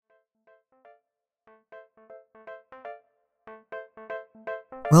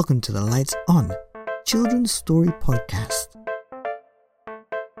Welcome to the Lights On Children's Story Podcast.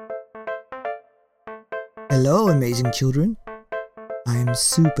 Hello, amazing children. I am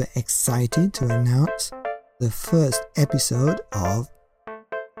super excited to announce the first episode of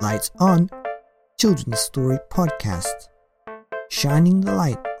Lights On Children's Story Podcast, shining the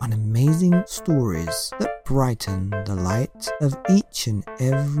light on amazing stories that brighten the light of each and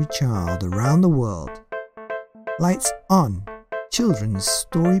every child around the world. Lights On Children's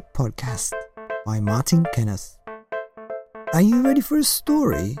Story Podcast by Martyn Kenneth. Are you ready for a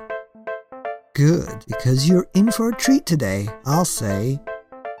story? Good, because you're in for a treat today, I'll say.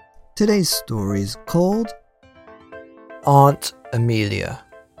 Today's story is called Aunt Amelia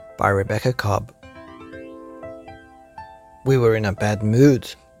by Rebecca Cobb. We were in a bad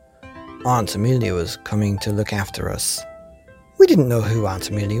mood. Aunt Amelia was coming to look after us. We didn't know who Aunt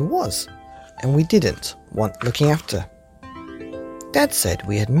Amelia was, and we didn't want looking after. Dad said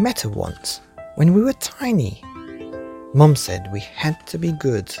we had met her once, when we were tiny. Mum said we had to be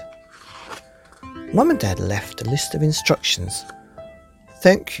good. Mum and Dad left a list of instructions.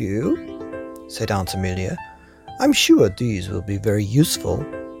 "Thank you," said Aunt Amelia. "I'm sure these will be very useful."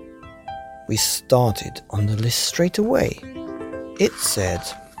 We started on the list straight away. It said,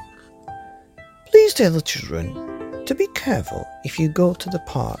 "Please tell the children to be careful if you go to the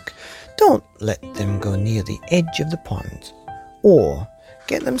park. Don't let them go near the edge of the pond or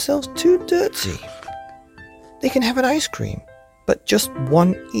get themselves too dirty. They can have an ice cream, but just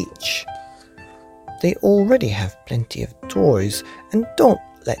one each. They already have plenty of toys, and don't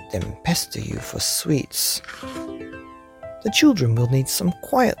let them pester you for sweets. The children will need some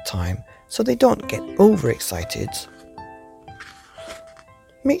quiet time so they don't get overexcited.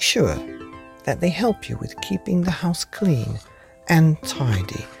 Make sure that they help you with keeping the house clean and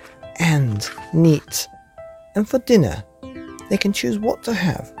tidy and neat. And for dinner, they can choose what to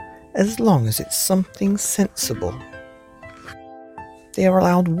have as long as it's something sensible. They are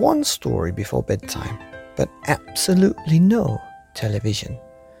allowed one story before bedtime, but absolutely no television.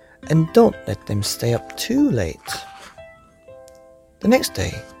 And don't let them stay up too late." The next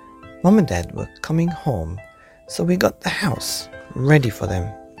day, Mum and Dad were coming home, so we got the house ready for them.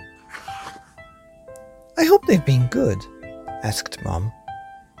 "I hope they've been good," asked Mum.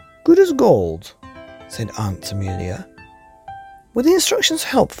 "Good as gold," said Aunt Amelia. "Were the instructions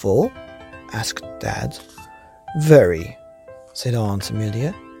helpful?" asked Dad. "Very," said Aunt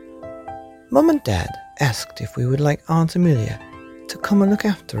Amelia. Mum and Dad asked if we would like Aunt Amelia to come and look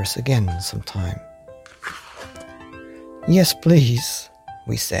after us again sometime. "Yes, please,"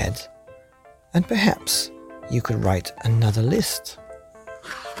 we said, "and perhaps you could write another list."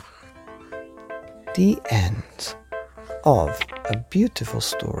 The end of a beautiful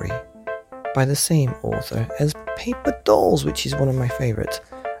story by the same author as Paper Dolls, which is one of my favourites,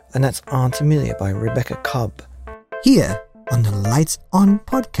 and that's Aunt Amelia by Rebecca Cobb. here on the Lights On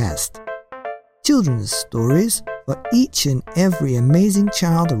podcast. Children's stories for each and every amazing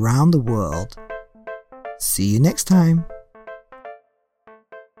child around the world. See you next time.